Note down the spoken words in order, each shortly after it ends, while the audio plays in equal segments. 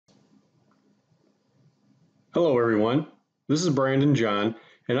Hello everyone, this is Brandon John,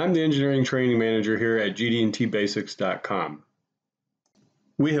 and I'm the Engineering Training Manager here at GD&T Basics.com.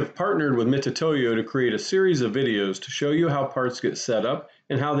 We have partnered with Mitutoyo to create a series of videos to show you how parts get set up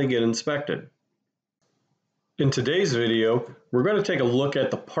and how they get inspected. In today's video, we're going to take a look at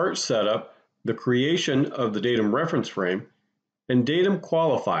the part setup, the creation of the Datum reference frame, and Datum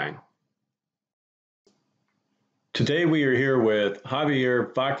qualifying. Today we are here with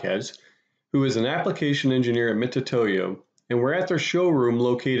Javier Vázquez, who is an application engineer at Mitutoyo, and we're at their showroom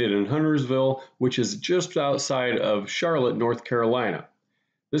located in Huntersville, which is just outside of Charlotte, North Carolina.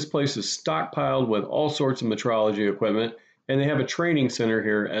 This place is stockpiled with all sorts of metrology equipment, and they have a training center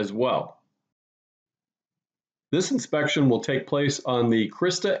here as well. This inspection will take place on the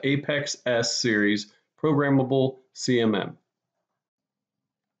CRYSTA-APEX S Series programmable CMM.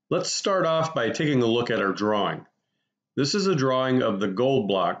 Let's start off by taking a look at our drawing. This is a drawing of the gold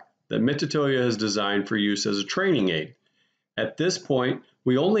block that Mitutoyo has designed for use as a training aid. At this point,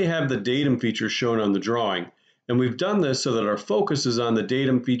 we only have the datum features shown on the drawing, and we've done this so that our focus is on the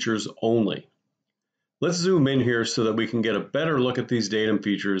datum features only. Let's zoom in here so that we can get a better look at these datum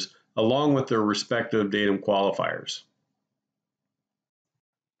features along with their respective datum qualifiers.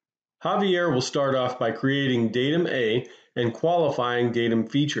 Javier will start off by creating datum A and qualifying datum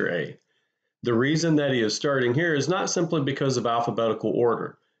feature A. The reason that he is starting here is not simply because of alphabetical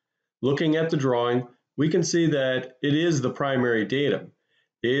order. Looking at the drawing, we can see that it is the primary datum.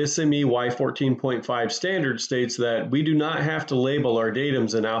 The ASME Y14.5 standard states that we do not have to label our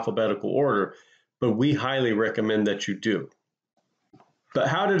datums in alphabetical order, but we highly recommend that you do. But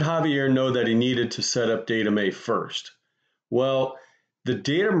how did Javier know that he needed to set up datum A first? Well, the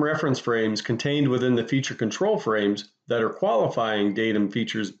datum reference frames contained within the feature control frames that are qualifying datum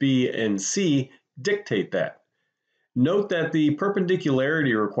features B and C dictate that. Note that the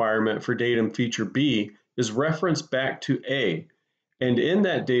perpendicularity requirement for datum feature B is referenced back to A, and in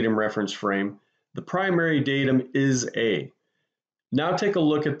that datum reference frame, the primary datum is A. Now take a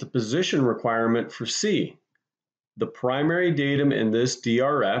look at the position requirement for C. The primary datum in this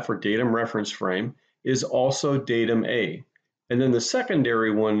DRF, or datum reference frame, is also datum A, and then the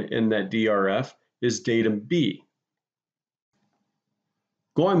secondary one in that DRF is datum B.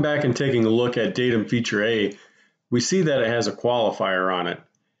 Going back and taking a look at datum feature A, we see that it has a qualifier on it.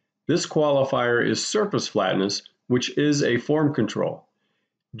 This qualifier is surface flatness, which is a form control.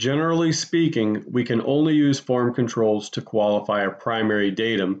 Generally speaking, we can only use form controls to qualify a primary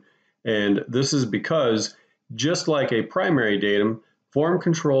datum, and this is because, just like a primary datum, form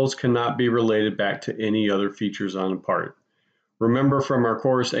controls cannot be related back to any other features on a part. Remember from our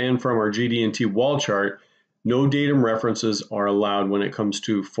course and from our GD&T wall chart, no datum references are allowed when it comes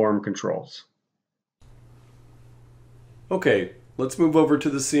to form controls. Okay, let's move over to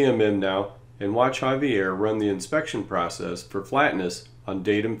the CMM now and watch Javier run the inspection process for flatness on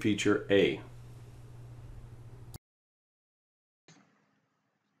datum feature A.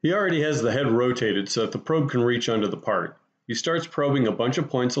 He already has the head rotated so that the probe can reach under the part. He starts probing a bunch of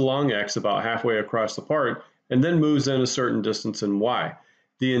points along X about halfway across the part and then moves in a certain distance in Y.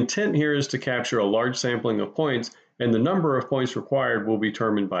 The intent here is to capture a large sampling of points, and the number of points required will be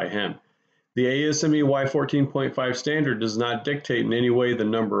determined by him. The ASME Y14.5 standard does not dictate in any way the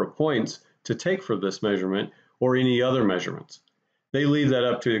number of points to take for this measurement or any other measurements. They leave that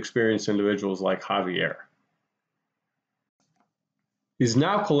up to experienced individuals like Javier. He's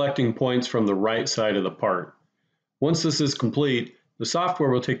now collecting points from the right side of the part. Once this is complete, the software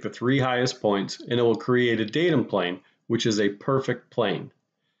will take the 3 highest points and it will create a datum plane, which is a perfect plane.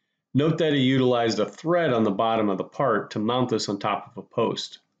 Note that he utilized a thread on the bottom of the part to mount this on top of a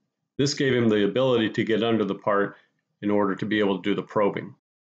post. This gave him the ability to get under the part in order to be able to do the probing.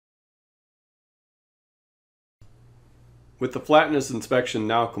 With the flatness inspection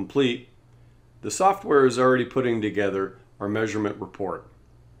now complete, the software is already putting together our measurement report.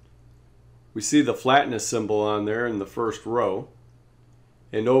 We see the flatness symbol on there in the first row,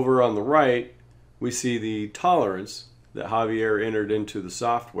 and over on the right we see the tolerance that Javier entered into the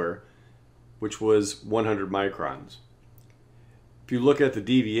software, which was 100 microns. If you look at the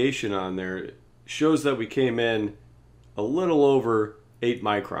deviation on there, it shows that we came in a little over 8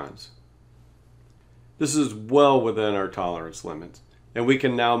 microns. This is well within our tolerance limits, and we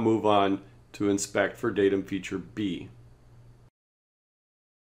can now move on to inspect for datum feature B.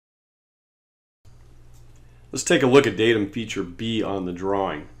 Let's take a look at datum feature B on the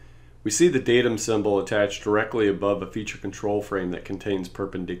drawing. We see the datum symbol attached directly above a feature control frame that contains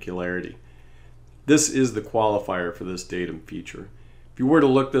perpendicularity. This is the qualifier for this datum feature. If you were to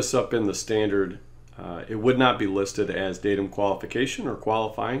look this up in the standard, it would not be listed as datum qualification or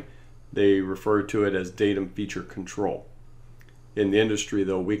qualifying, they refer to it as datum feature control. In the industry,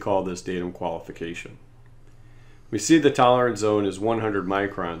 though, we call this datum qualification. We see the tolerance zone is 100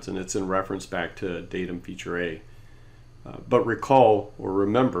 microns, and it's in reference back to datum feature A. But recall or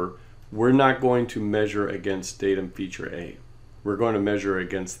remember, we're not going to measure against datum feature A. We're going to measure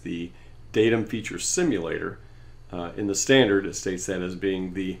against the datum feature simulator. In the standard, it states that as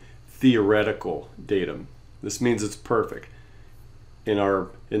being the theoretical datum. This means it's perfect. In our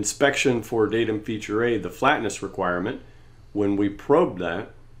inspection for datum feature A, the flatness requirement, when we probed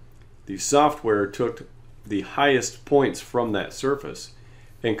that, the software took the highest points from that surface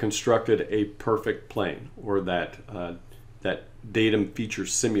and constructed a perfect plane, or that datum feature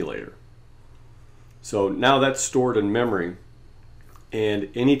simulator. So now that's stored in memory, and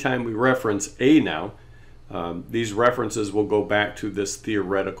anytime we reference A now, these references will go back to this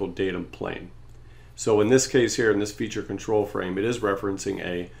theoretical datum plane. So in this case here, in this feature control frame, it is referencing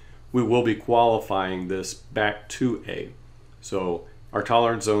A. We will be qualifying this back to A. So our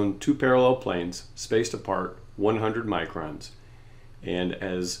tolerance zone, 2 parallel planes, spaced apart, 100 microns. And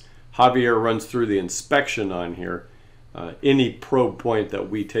as Javier runs through the inspection on here, any probe point that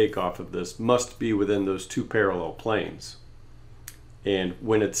we take off of this must be within those 2 parallel planes. And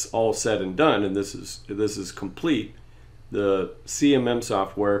when it's all said and done, and this is complete, the CMM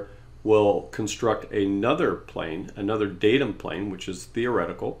software will construct another plane, another datum plane, which is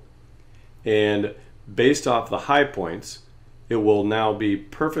theoretical, and based off the high points, it will now be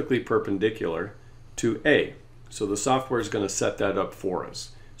perfectly perpendicular to A. So the software is going to set that up for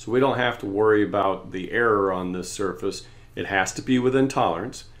us. So we don't have to worry about the error on this surface. It has to be within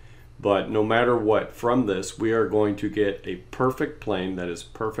tolerance, but no matter what, from this we are going to get a perfect plane that is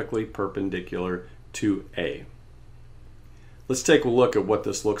perfectly perpendicular to A. Let's take a look at what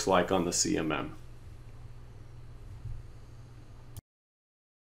this looks like on the CMM.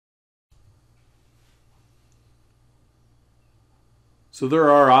 So there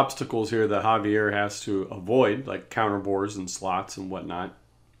are obstacles here that Javier has to avoid, like counterbores and slots and whatnot,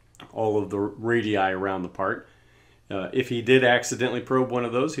 all of the radii around the part. If he did accidentally probe one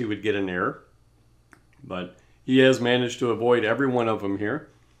of those, he would get an error, but he has managed to avoid every one of them here.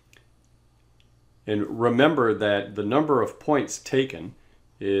 And remember that the number of points taken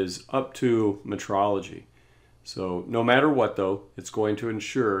is up to metrology. So no matter what though, it's going to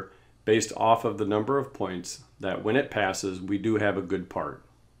ensure, based off of the number of points, that when it passes, we do have a good part.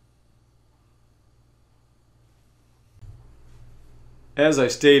 As I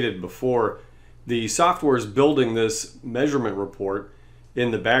stated before, the software is building this measurement report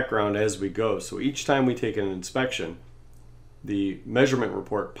in the background as we go. So each time we take an inspection, the measurement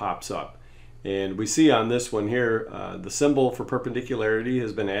report pops up. And we see on this one here, the symbol for perpendicularity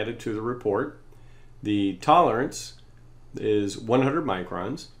has been added to the report. The tolerance is 100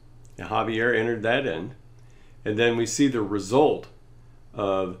 microns. And Javier entered that in. And then we see the result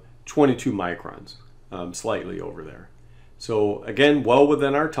of 22 microns, slightly over there. So again, well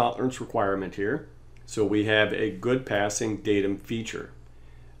within our tolerance requirement here. So we have a good passing datum feature.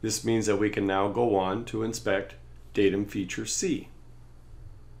 This means that we can now go on to inspect datum feature C.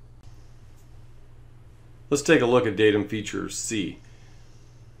 Let's take a look at datum feature C.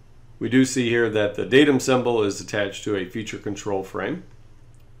 We do see here that the datum symbol is attached to a feature control frame.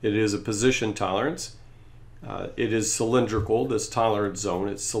 It is a position tolerance. It is cylindrical, this tolerance zone.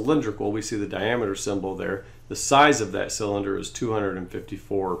 It's cylindrical. We see the diameter symbol there. The size of that cylinder is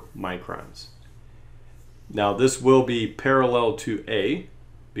 254 microns. Now this will be parallel to A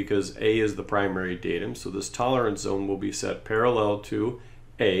because A is the primary datum. So this tolerance zone will be set parallel to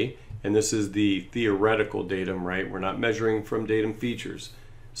A, and this is the theoretical datum, right? We're not measuring from datum features.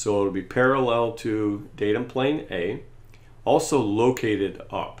 So it'll be parallel to datum plane A, also located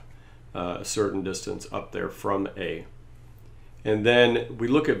up a certain distance up there from A. And then we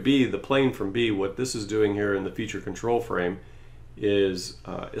look at B, the plane from B. What this is doing here in the feature control frame is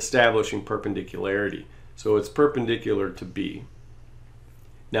establishing perpendicularity. So it's perpendicular to B.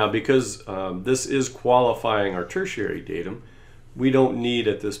 Now because this is qualifying our tertiary datum, we don't need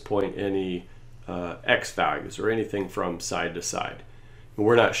at this point any X values or anything from side to side. And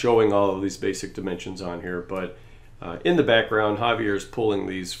we're not showing all of these basic dimensions on here, but in the background, Javier is pulling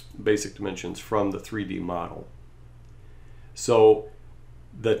these basic dimensions from the 3D model. So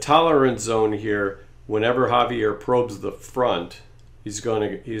the tolerance zone here, whenever Javier probes the front, he's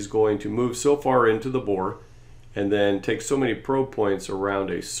going to move so far into the bore and then take so many probe points around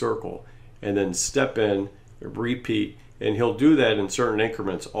a circle and then step in, repeat, and he'll do that in certain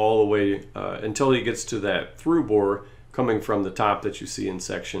increments all the way until he gets to that through bore coming from the top that you see in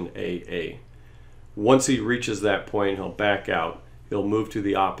section AA. Once he reaches that point, he'll back out he'll move to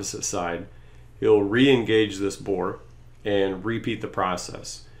the opposite side. He'll re-engage this bore and repeat the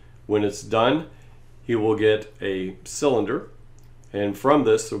process. When it's done, he will get a cylinder, and from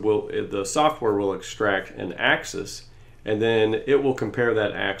this the software will extract an axis, and then it will compare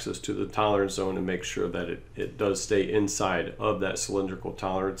that axis to the tolerance zone and make sure that it does stay inside of that cylindrical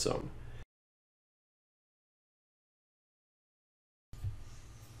tolerance zone.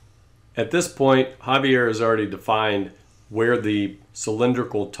 At this point, Javier has already defined where the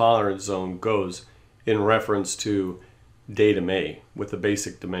cylindrical tolerance zone goes in reference to datum A with a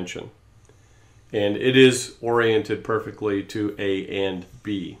basic dimension. And it is oriented perfectly to A and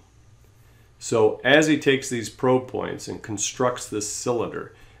B. So as he takes these probe points and constructs this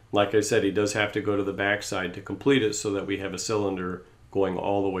cylinder, like I said, he does have to go to the back side to complete it so that we have a cylinder going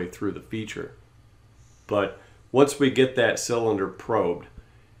all the way through the feature. But once we get that cylinder probed,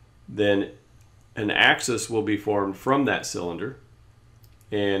 then an axis will be formed from that cylinder,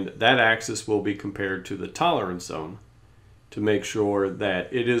 and that axis will be compared to the tolerance zone to make sure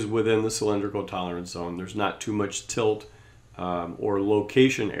that it is within the cylindrical tolerance zone. There's not too much tilt or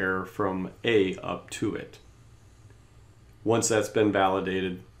location error from A up to it. Once that's been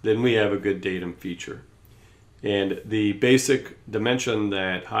validated, then we have a good datum feature. And the basic dimension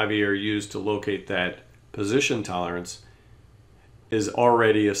that Javier used to locate that position tolerance is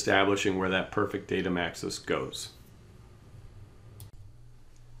already establishing where that perfect datum axis goes.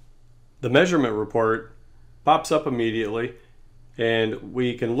 The measurement report pops up immediately, and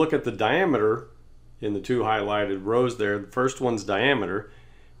we can look at the diameter in the two highlighted rows there. The first one's diameter,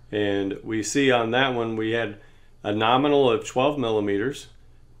 and we see on that one we had a nominal of 12 millimeters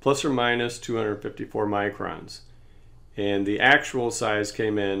plus or minus 254 microns, and the actual size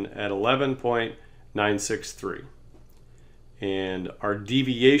came in at 11.963. And our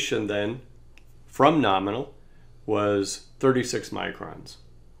deviation then from nominal was 36 microns.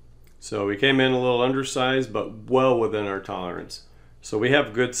 So we came in a little undersized, but well within our tolerance. So we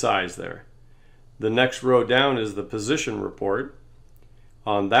have good size there. The next row down is the position report.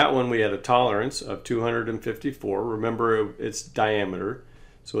 On that one we had a tolerance of 254. Remember, it's diameter,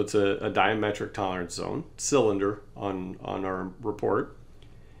 so it's a diametric tolerance zone, cylinder on our report.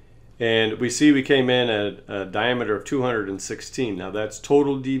 And we see we came in at a diameter of 216. Now that's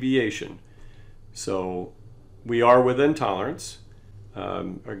total deviation. So we are within tolerance.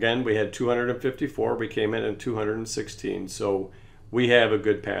 Again, we had 254. We came in at 216. So we have a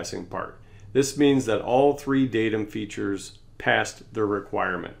good passing part. This means that all three datum features passed their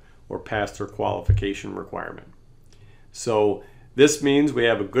requirement or passed their qualification requirement. So this means we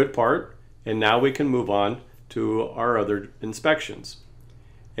have a good part, and now we can move on to our other inspections.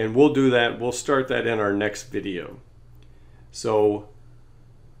 And we'll do that, we'll start that in our next video. So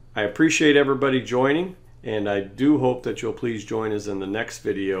I appreciate everybody joining, and I do hope that you'll please join us in the next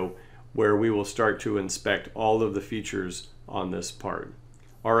video where we will start to inspect all of the features on this part.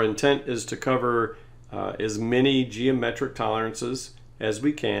 Our intent is to cover as many geometric tolerances as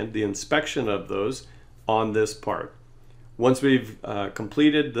we can, the inspection of those on this part. Once we've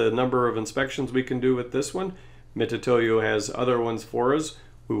completed the number of inspections we can do with this one, Mitutoyo has other ones for us.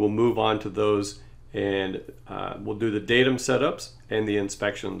 We will move on to those, and we'll do the datum setups and the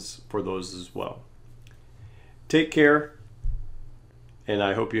inspections for those as well. Take care, and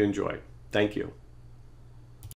I hope you enjoy. Thank you.